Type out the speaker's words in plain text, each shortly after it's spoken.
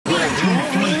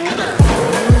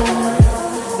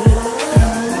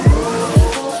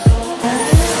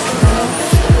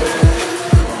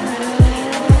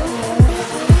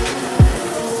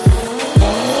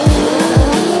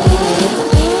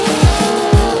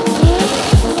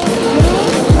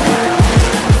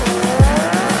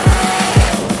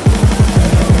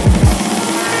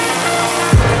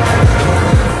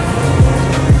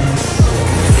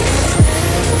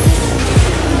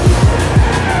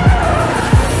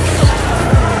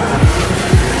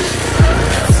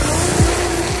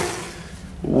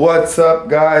What's up,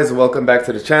 guys? Welcome back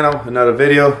to the channel. Another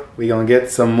video. We're gonna get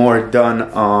some more done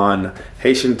on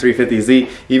Haitian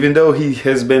 350Z, even though he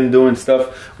has been doing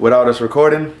stuff without us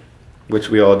recording, which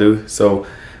we all do, so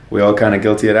we all kind of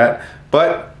guilty of that.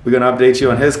 But we're gonna update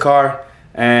you on his car,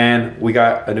 and we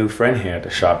got a new friend here at the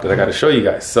shop that I gotta show you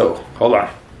guys. So hold on.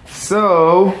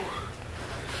 So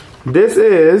this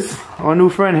is our new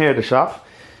friend here at the shop.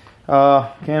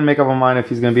 Can't make up my mind if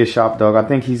he's gonna be a shop dog. I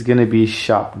think he's gonna be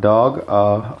shop dog.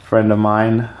 A friend of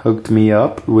mine hooked me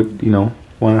up with, you know,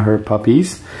 one of her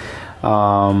puppies.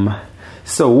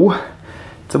 So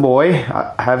it's a boy.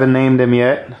 I haven't named him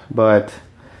yet, but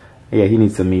yeah, he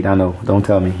needs some meat. I know. Don't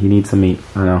tell me. He needs some meat.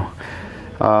 I know.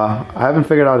 I haven't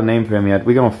figured out a name for him yet.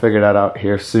 We're gonna figure that out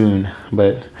here soon.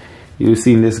 But you've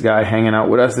seen this guy hanging out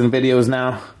with us in videos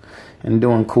now and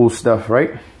doing cool stuff,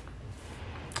 right?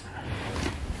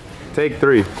 Take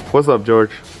 3. What's up,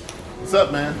 George? What's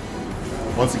up, man?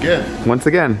 Once again. Once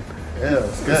again. Yeah,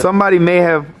 it's good. Somebody may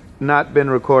have not been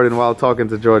recording while talking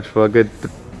to George for a good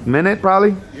minute,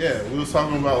 probably. Yeah, we was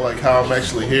talking about like how I'm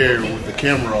actually here with the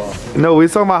camera off. No, we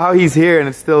was talking about how he's here and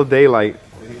it's still daylight.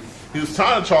 He was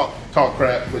trying to talk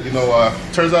crap, but you know,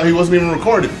 turns out he wasn't even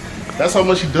recording. That's how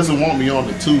much he doesn't want me on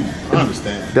the tube. I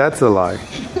understand. That's a lie.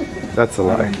 That's a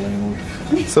lie.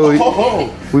 So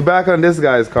we back on this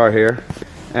guy's car here.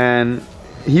 And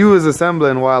he was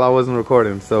assembling while I wasn't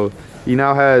recording. So he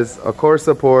now has a core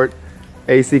support,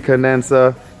 AC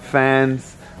condenser,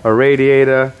 fans, a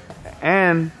radiator,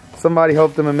 and somebody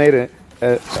helped him and made it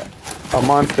a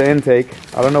monster intake.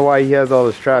 I don't know why he has all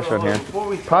this trash on here.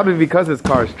 Probably because his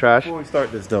car is trash. Before we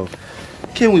start this though,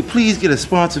 can we please get a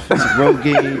sponsor for this road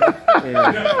game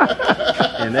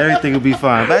and everything will be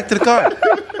fine. Back to the car.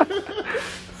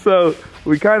 So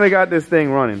we kind of got this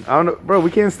thing running. I don't know, bro. We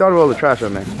can't start with all the trash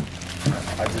on there.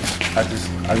 I just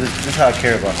how I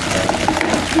care about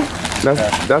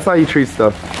stuff. That's how you treat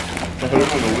stuff. Put it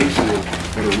on the windshield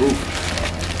for the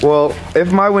roof. Well,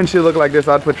 if my windshield looked like this,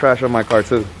 I'd put trash on my car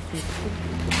too.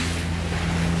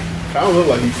 I don't look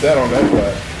like he sat on that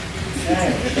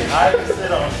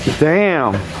side.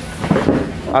 Damn.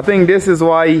 I think this is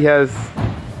why he has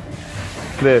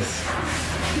this.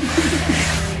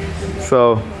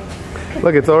 So.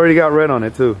 Look, it's already got red on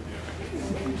it too.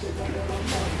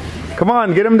 Come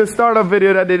on, get him the startup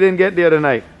video that they didn't get the other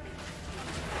night.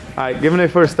 Alright, give him a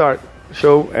first start.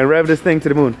 Show and rev this thing to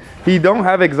the moon. He don't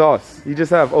have exhaust. He just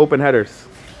have open headers.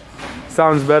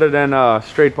 Sounds better than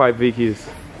straight pipe VQs.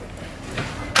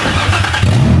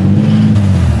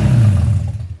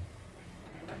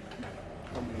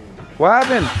 What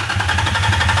happened?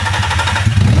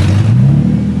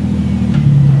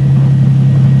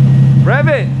 Rev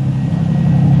it!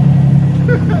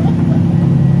 You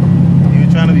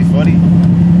trying to be funny?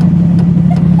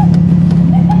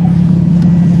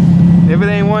 If it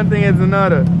ain't one thing, it's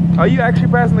another. Are you actually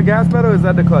pressing the gas pedal or is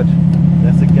that the clutch?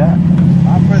 That's a guy.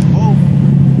 I press both.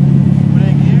 Put it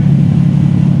in gear.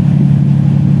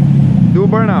 Do a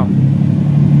burnout.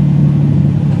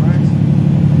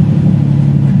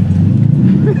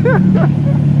 Bro,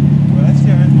 that shit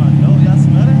hurts my nose. Y'all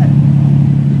smell that?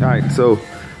 Alright, so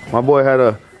my boy had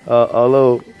a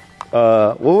little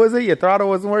what was it? Your throttle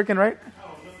wasn't working, right?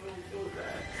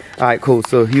 Alright, cool.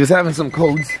 So he was having some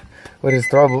codes with his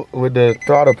throttle, with the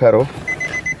throttle pedal,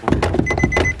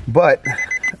 but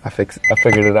I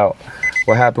figured it out.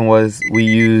 What happened was we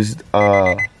used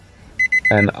an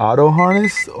auto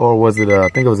harness, or was it I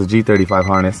think it was a G35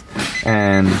 harness,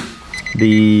 and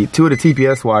the two of the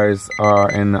TPS wires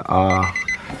are in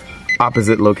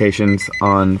opposite locations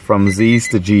on from Z's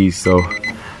to G's. So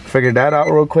figured that out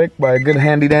real quick by a good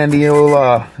handy dandy old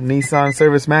Nissan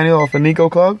service manual off of Nico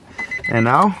Club. And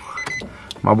now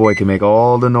my boy can make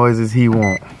all the noises he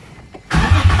wants.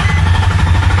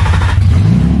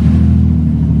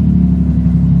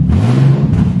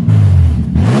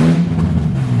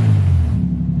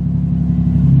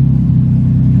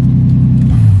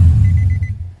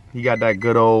 He got that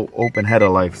good old open header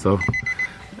life, so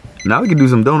now we can do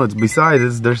some donuts. Besides,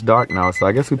 it's just dark now, so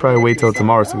I guess we probably wait till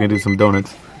tomorrow so we can do some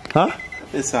donuts. Huh?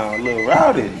 It sounds a little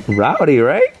rowdy. Rowdy,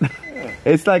 right? Yeah.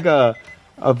 It's like a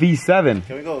V7.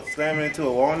 Can we go slam it into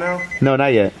a wall now? No,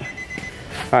 not yet.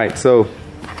 All right, so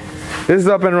this is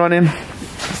up and running.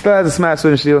 Still has a smashed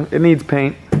windshield. It needs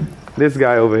paint. This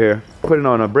guy over here putting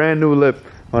on a brand new lip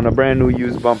on a brand new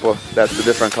used bumper. That's a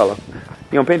different color.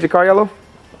 You gonna paint your car yellow?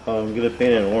 I'm gonna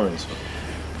paint it orange.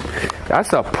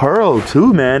 That's a pearl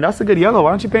too, man. That's a good yellow.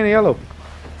 Why don't you paint it yellow?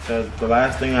 Because the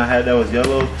last thing I had that was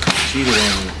yellow cheated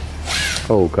on me.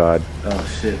 Oh God. Oh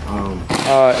shit.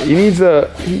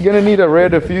 You're gonna need a rear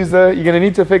diffuser. You're gonna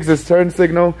need to fix this turn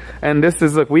signal. And this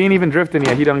is, look, we ain't even drifting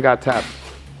yet. He done got tapped.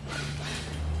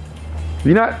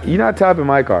 You're not tapping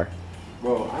my car.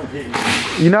 Bro, I'm hitting.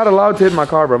 You're not allowed to hit my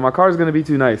car, bro. My car's gonna be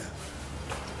too nice.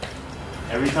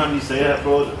 Every time you say that,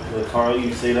 bro, the car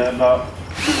you say that about,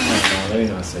 no, let me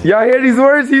not say. Y'all hear these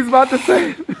words he's about to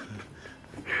say?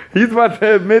 He's about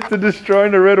to admit to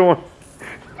destroying the red one.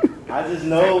 I just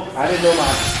know, I didn't know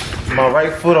my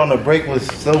right foot on the brake was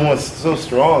so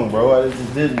strong, bro. I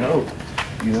just didn't know,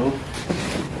 you know.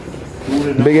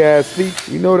 Big ass feet,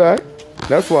 you know that.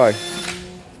 That's why.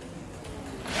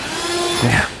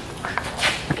 Damn.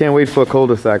 I can't wait for a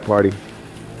cul-de-sac party.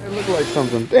 It look like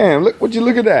something. Damn, look, would you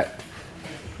look at that?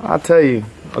 I'll tell you,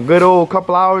 a good old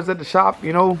couple hours at the shop,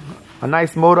 you know, a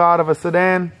nice motor out of a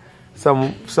sedan,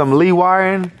 some Lee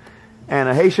wiring, and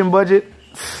a Haitian budget.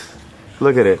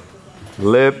 Look at it.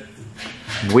 Lip,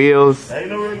 wheels. Ain't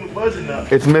no regular budget now.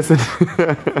 It's missing.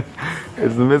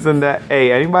 It's missing that.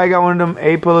 Hey, anybody got one of them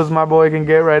A-pillars my boy can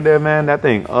get right there, man? That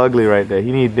thing ugly right there.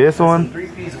 He need this one. Some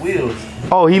 3-piece wheels.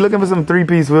 Oh, he looking for some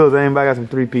 3-piece wheels. Anybody got some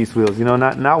 3-piece wheels? You know,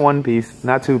 not 1 piece,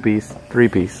 not 2 piece,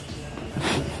 3-piece.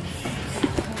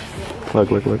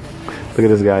 Look. Look at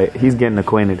this guy. He's getting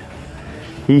acquainted.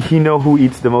 He know who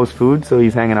eats the most food, so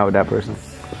he's hanging out with that person.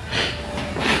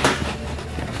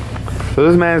 So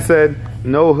this man said,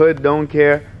 no hood, don't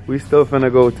care. We still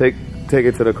finna go take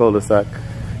it to the cul-de-sac.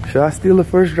 Should I steal the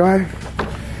first drive?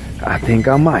 I think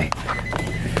I might.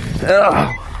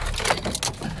 Ugh.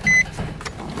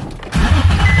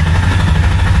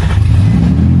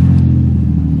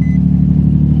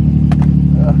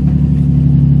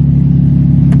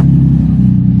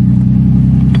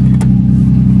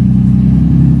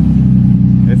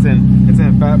 It's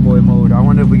in fat boy mode. I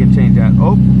wonder if we can change that.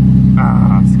 Oh,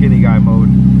 skinny guy mode.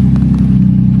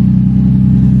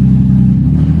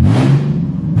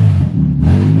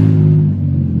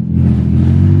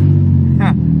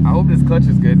 I hope this clutch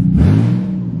is good.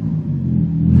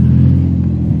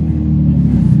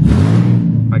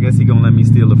 I guess he gonna let me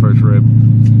steal the first rib.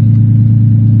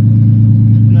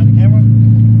 You got the camera?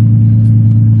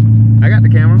 I got the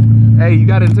camera. Hey, you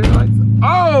got interior lights?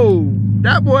 Oh,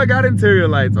 that boy got interior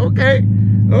lights. Okay.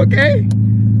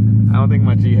 I don't think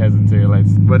my G has interior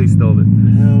lights, but he stole it.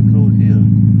 The hell code here?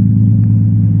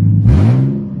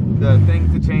 The thing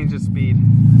to change the speed.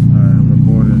 Alright, I'm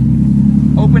recording.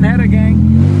 Open header, gang.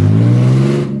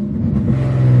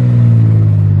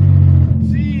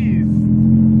 Jeez.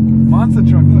 Monster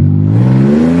truck, look.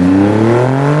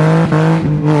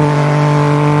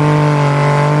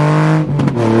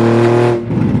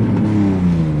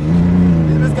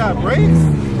 This got brakes?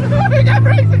 They got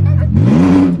brakes.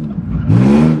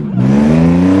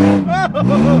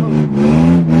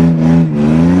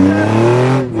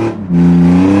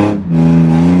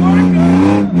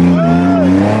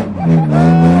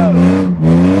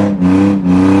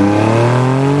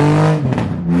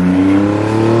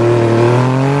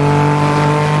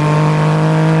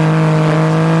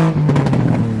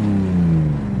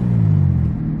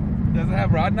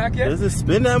 Does it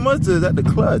spin that much or is that the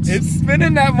clutch? It's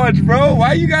spinning that much, bro.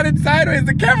 Why you got it sideways?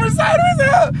 The camera sideways?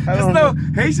 Just know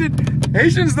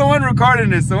Haitian's the one recording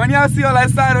this. So when y'all see all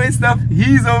that sideways stuff,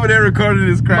 he's over there recording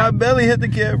this crap. My belly hit the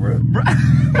camera.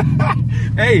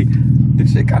 Hey,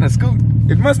 this shit kind of scoot.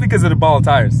 It must be because of the ball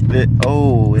tires.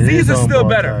 Z's are still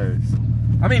better. Tires.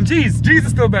 I mean, G's are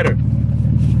still better.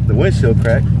 The windshield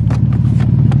cracked.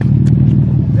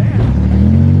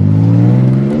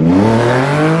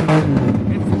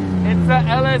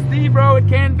 LSD, bro, it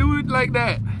can't do it like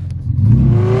that.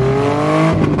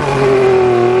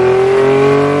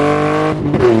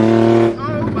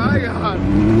 Oh my god.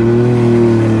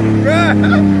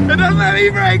 It doesn't let me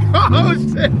brake. Oh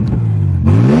shit.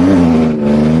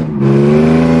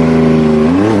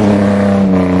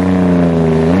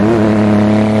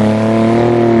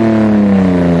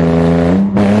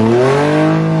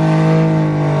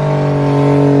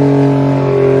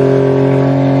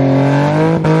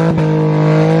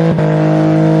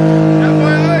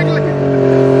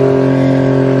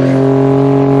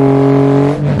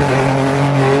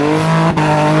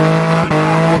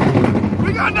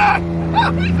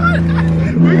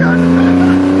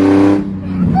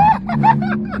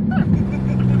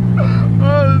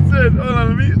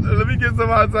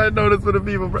 Outside notice for the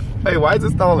people. Hey, why is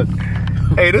it stalling?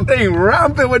 Hey, this thing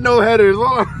rampant with no headers.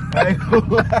 Hold on.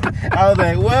 I was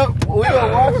like, well, we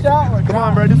gonna wash out. Come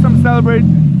on, bro. Do some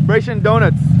celebration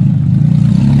donuts.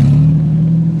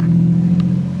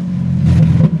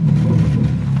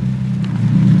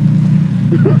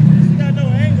 You got no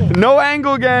angle. No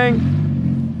angle, gang.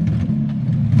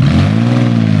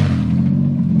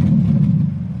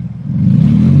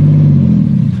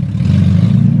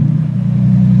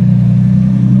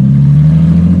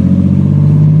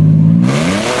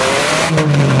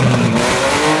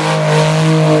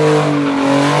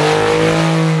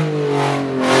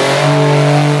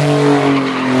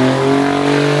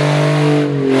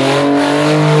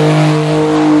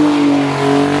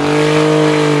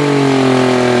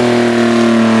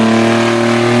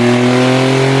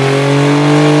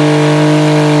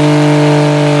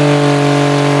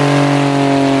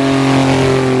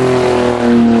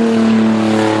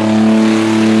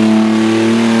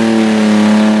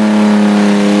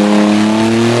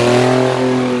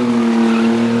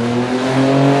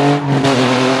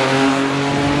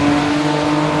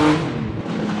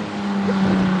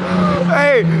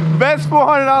 Hey, best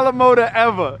 $400 motor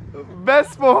ever.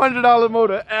 Best $400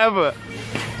 motor ever.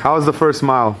 How was the first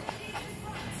mile?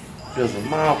 It was a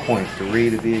mile point 3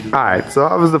 to be exact. All right, so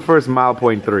how was the first mile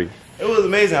point 3? It was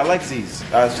amazing. I like Z's.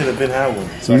 I should have been had one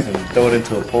so I can throw it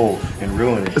into a pole and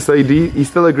ruin it. So you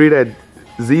still agree that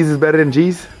Z's is better than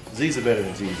G's? Z's are better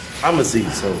than G's. I'm a Z,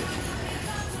 so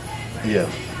yeah.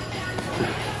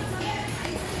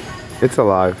 It's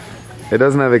alive. It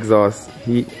doesn't have exhaust.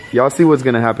 Y'all see what's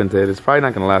gonna happen to it. It's probably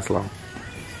not gonna last long.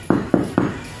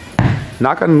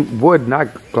 Knock on wood, not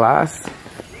glass.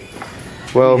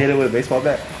 Well, You hit it with a baseball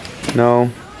bat?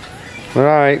 no. All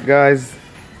right, guys.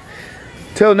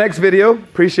 Till next video.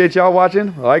 Appreciate y'all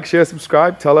watching. Like, share,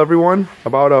 subscribe. Tell everyone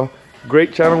about a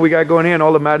great channel we got going here and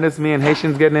all the madness me and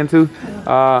Haitians getting into.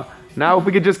 Now, if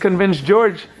we could just convince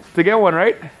George to get one,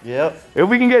 right? Yep. If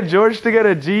we can get George to get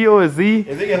a G or a Z,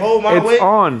 If they can hold my it's weight,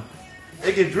 on.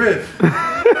 they can drift.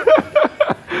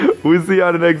 We'll see you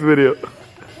on the next video.